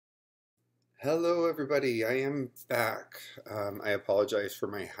Hello, everybody. I am back. I apologize for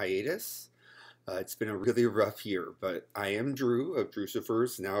my hiatus. It's been a really rough year, but I am Drew of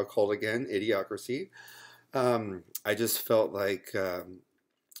Drewcifers, now called again Idiocracy. I just felt like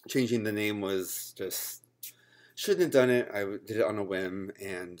changing the name was just shouldn't have done it. Did it on a whim,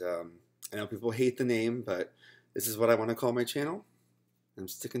 and I know people hate the name, but this is what I want to call my channel. I'm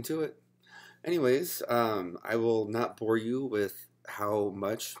sticking to it. Anyways, I will not bore you with how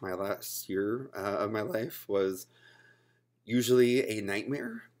much my last year of my life was usually a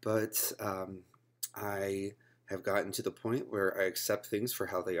nightmare, but I have gotten to the point where I accept things for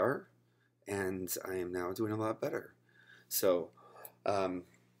how they are, and I am now doing a lot better. So, um,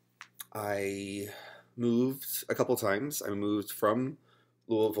 I moved a couple times. I moved from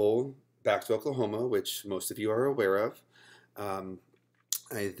Louisville back to Oklahoma, which most of you are aware of. Um,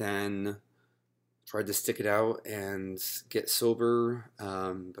 I then tried to stick it out and get sober,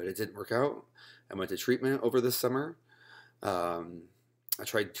 but it didn't work out. I went to treatment over the summer. Um, I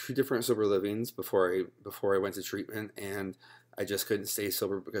tried two different sober livings before I went to treatment, and I just couldn't stay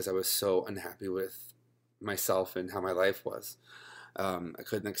sober because I was so unhappy with myself and how my life was. I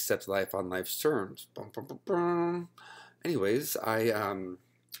couldn't accept life on life's terms. Bum, bum, bum, bum. Anyways, I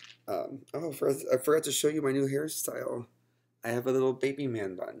forgot to show you my new hairstyle. I have a little baby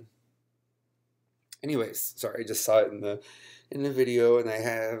man bun. Anyways, sorry, I just saw it in the video, and I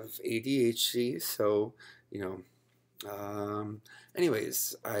have ADHD, so you know.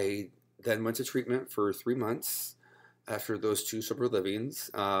 Anyways, I then went to treatment for 3 months after those two sober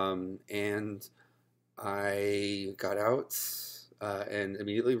livings, and I got out and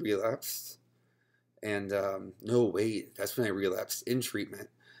immediately relapsed. And no, wait, that's when I relapsed in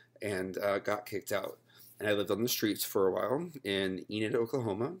treatment and got kicked out. And I lived on the streets for a while in Enid,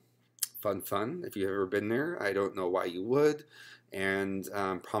 Oklahoma. Fun. If you've ever been there, I don't know why you would. And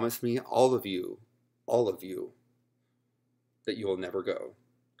promise me, all of you, that you will never go.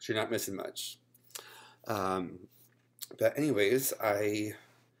 'Cause you're not missing much. But anyways, I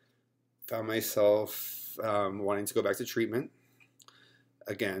found myself wanting to go back to treatment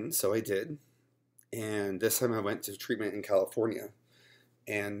again, so I did. And this time I went to treatment in California,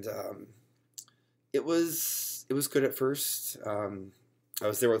 and it was good at first. I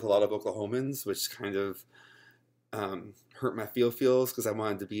was there with a lot of Oklahomans, which kind of hurt my feels because I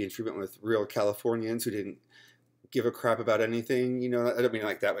wanted to be in treatment with real Californians who didn't give a crap about anything. I don't mean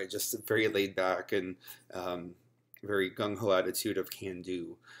like that way, just very laid back and very gung ho attitude of can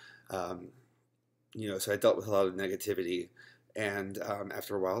do. Um, so I dealt with a lot of negativity, and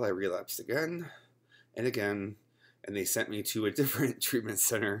after a while, I relapsed again and again, and they sent me to a different treatment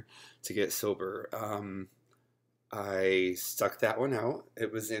center to get sober. I stuck that one out.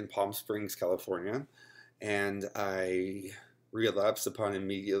 It was in Palm Springs, California, and I relapsed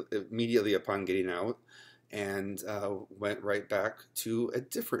immediately upon getting out, and went right back to a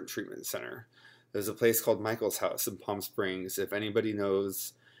different treatment center. There's a place called Michael's House in Palm Springs. If anybody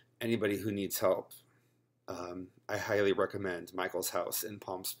knows anybody who needs help, I highly recommend Michael's House in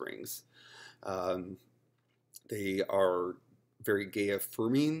Palm Springs. Um, they are very gay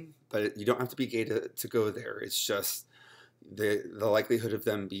affirming, but you don't have to be gay to go there. It's just the likelihood of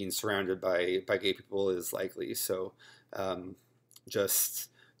them being surrounded by gay people is likely. So just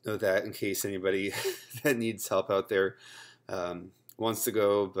know that in case anybody that needs help out there wants to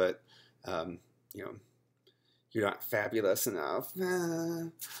go, but you know you're not fabulous enough.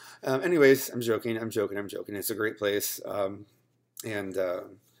 Anyways, I'm joking. It's a great place, and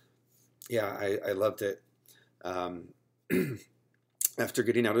yeah, I loved it. Um, After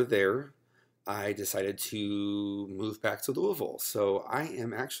getting out of there, I decided to move back to Louisville. So I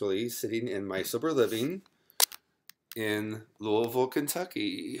am actually sitting in my sober living in Louisville,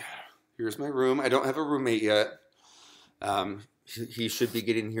 Kentucky. Here's my room. I don't have a roommate yet. He should be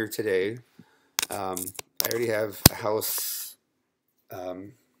getting here today. I already have a house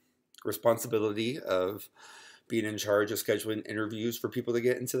responsibility of being in charge of scheduling interviews for people to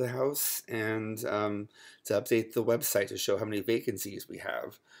get into the house, and to update the website to show how many vacancies we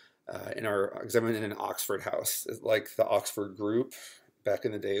have. Because I'm in an Oxford house, like the Oxford group back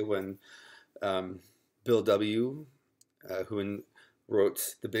in the day when Bill W., who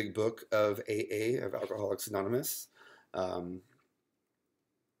wrote the big book of AA, of Alcoholics Anonymous, um,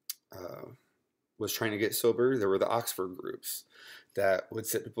 was trying to get sober. There were the Oxford groups that would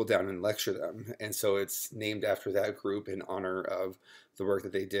sit people down and lecture them. And so it's named after that group in honor of the work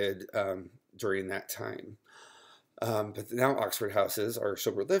that they did during that time. But now Oxford houses are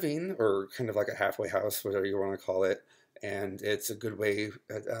sober living, or kind of like a halfway house, whatever you want to call it. And it's a good way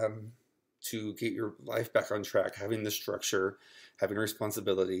to get your life back on track, having the structure, having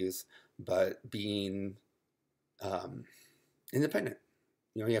responsibilities, but being independent.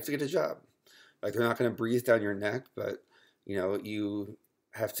 You know, you have to get a job. Like, they're not going to breathe down your neck, but you know, you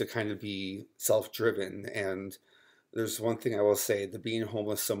have to kind of be self-driven. And there's one thing I will say: the being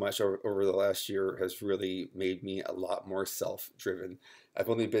homeless so much over the last year has really made me a lot more self-driven. I've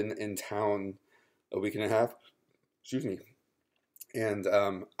only been in town a week and a half, excuse me, and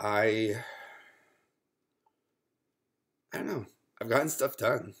I don't know, I've gotten stuff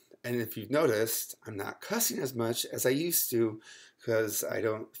done. And if you've noticed, I'm not cussing as much as I used to, because I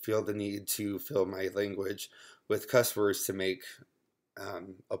don't feel the need to fill my language with cuss words to make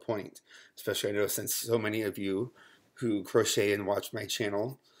a point. Especially, I know, since so many of you who crochet and watch my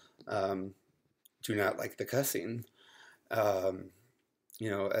channel do not like the cussing. You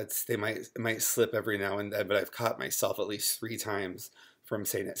know, it might slip every now and then, but I've caught myself at least 3 times from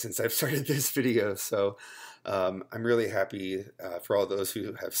saying it since I've started this video. So I'm really happy for all those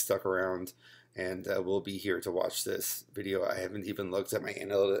who have stuck around and will be here to watch this video. I haven't even looked at my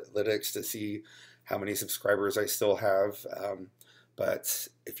analytics to see how many subscribers I still have. But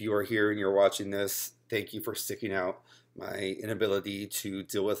if you are here and you're watching this, thank you for sticking out. My inability to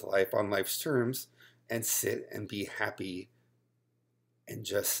deal with life on life's terms and sit and be happy and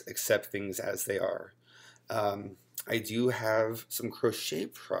just accept things as they are. I do have some crochet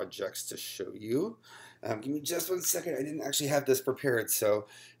projects to show you. Give me just 1 second. I didn't actually have this prepared, so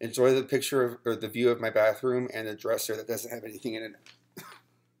enjoy the picture of, or the view of my bathroom and a dresser that doesn't have anything in it.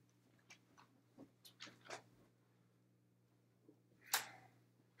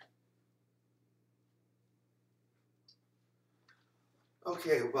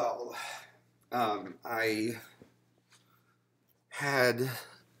 Okay, well, I had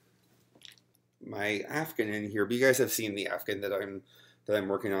my Afghan in here, but you guys have seen the Afghan that I'm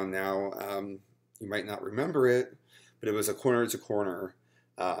working on now. You might not remember it, but it was a corner to corner,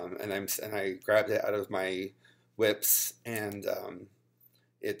 and I grabbed it out of my whips, and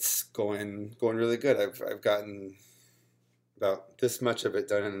it's going really good. I've gotten about this much of it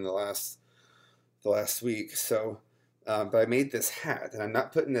done in the last week. So, but I made this hat, and I'm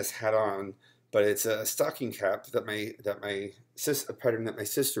not putting this hat on, but it's a stocking cap that a pattern that my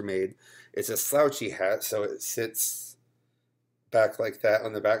sister made. It's a slouchy hat, so it sits back like that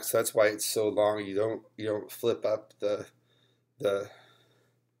on the back. So that's why it's so long. You don't flip up the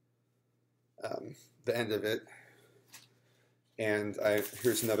end of it. And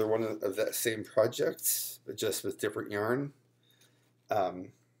here's another one of that same project, but just with different yarn.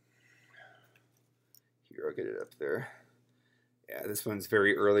 Here, I'll get it up there. Yeah, this one's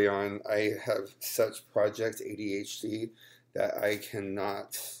very early on. I have such project ADHD that I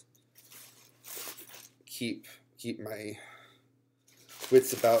cannot keep my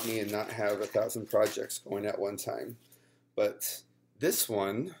wits about me and not have 1,000 projects going at one time. But this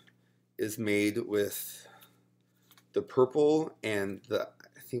one is made with the purple and I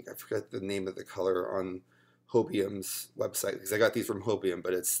forgot the name of the color on Hobium's website, because I got these from Hobium,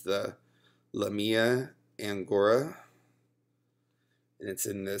 but it's the Lamia Angora. And it's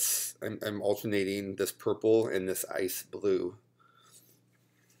in this, I'm alternating this purple and this ice blue.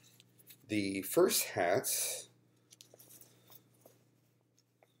 The first hat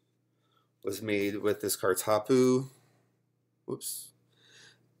was made with this Kartapu. Whoops.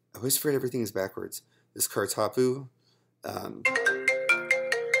 I always forget everything is backwards. This Kartapu.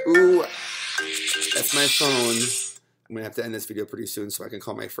 Ooh, that's my phone. I'm going to have to end this video pretty soon so I can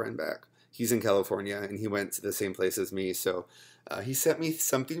call my friend back. He's in California, and he went to the same place as me, so he sent me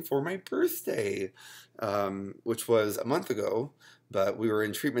something for my birthday, which was a month ago, but we were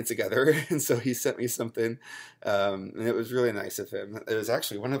in treatment together, and so he sent me something, and it was really nice of him. It was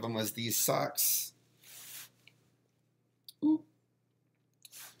actually, one of them was these socks. Ooh.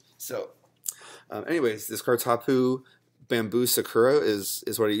 So, anyways, this Kartapu Bamboo Sakura is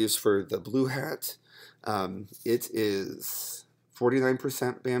what I used for the blue hat. It is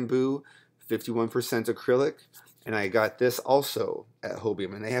 49% bamboo, 51% acrylic, and I got this also at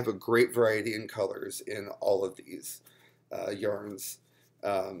Hobium, and they have a great variety in colors in all of these yarns.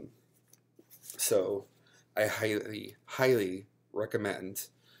 So I highly recommend,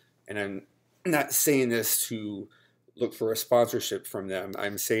 and I'm not saying this to look for a sponsorship from them.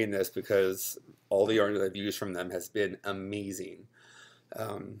 I'm saying this because all the yarn that I've used from them has been amazing.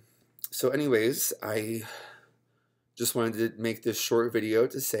 So anyways, I just wanted to make this short video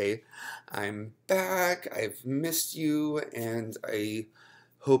to say I'm back, I've missed you, and I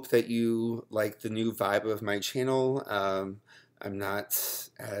hope that you like the new vibe of my channel. I'm not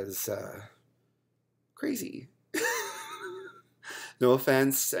as crazy. No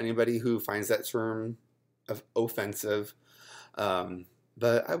offense to anybody who finds that term offensive. Um,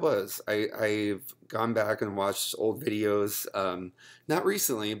 but I've gone back and watched old videos, not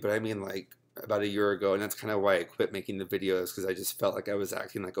recently, but I mean like about a year ago, and that's kind of why I quit making the videos, because I just felt like I was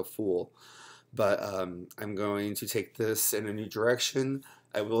acting like a fool. But I'm going to take this in a new direction.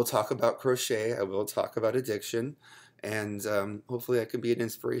 I will talk about crochet. I will talk about addiction. And hopefully I can be an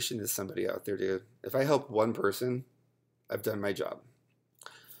inspiration to somebody out there to, if I help one person, I've done my job.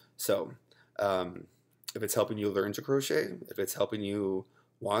 So um, if it's helping you learn to crochet, if it's helping you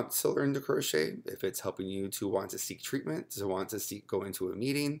want to learn to crochet, if it's helping you to want to seek treatment, to want to seek go into a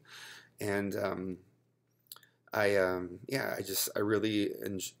meeting, and yeah, I really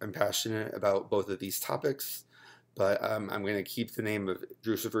am passionate about both of these topics, but I'm going to keep the name of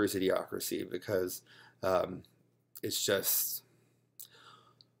Drewcifer's Idiocracy because um, it's just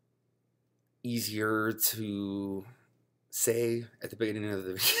easier to say at the beginning of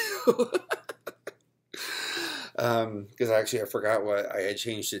the video. Because actually I forgot what I had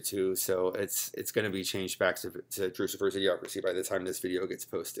changed it to, so it's going to be changed back to Drewcifer's Idiocracy by the time this video gets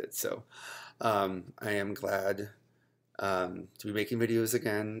posted. So I am glad to be making videos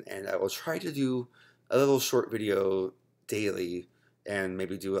again, and I will try to do a little short video daily, and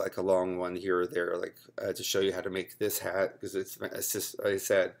maybe do like a long one here or there, like to show you how to make this hat, because it's like I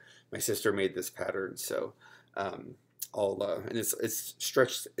said, my sister made this pattern, so and it's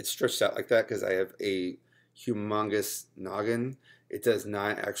stretched out like that because I have a humongous noggin. It does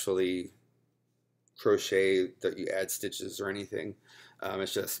not actually crochet that you add stitches or anything.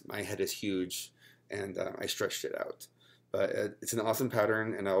 It's just my head is huge, and I stretched it out. But it's an awesome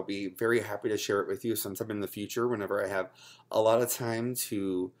pattern, and I'll be very happy to share it with you sometime in the future whenever I have a lot of time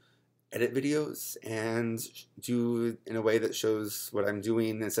to edit videos and do it in a way that shows what I'm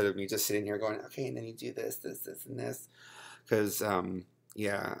doing, instead of me just sitting here going, okay, and then you do this, this, this, and this. Because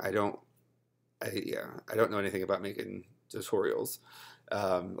yeah, I don't know anything about making tutorials,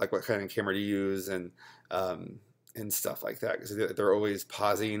 like what kind of camera to use, and stuff like that, because they're always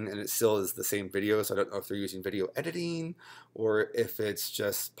pausing and it still is the same video, so I don't know if they're using video editing or if it's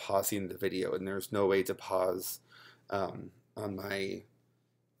just pausing the video, and there's no way to pause on my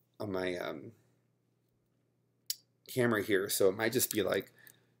camera here, so it might just be like,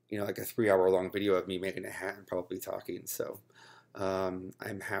 like a 3-hour long video of me making a hat and probably talking. So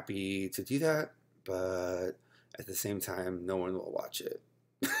I'm happy to do that, but at the same time, no one will watch it.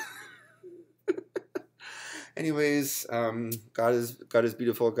 Anyways, God is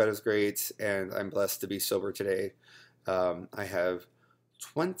beautiful, God is great, and I'm blessed to be sober today. I have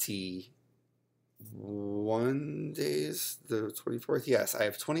 21 days, the 24th. Yes, I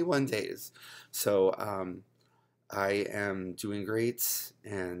have 21 days. So I am doing great,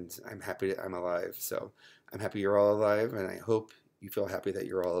 and I'm happy that I'm alive. So I'm happy you're all alive, and I hope you feel happy that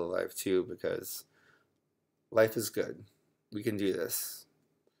you're all alive too, because life is good. We can do this.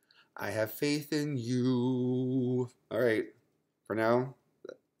 I have faith in you. All right. For now,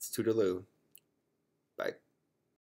 it's toodaloo. Bye.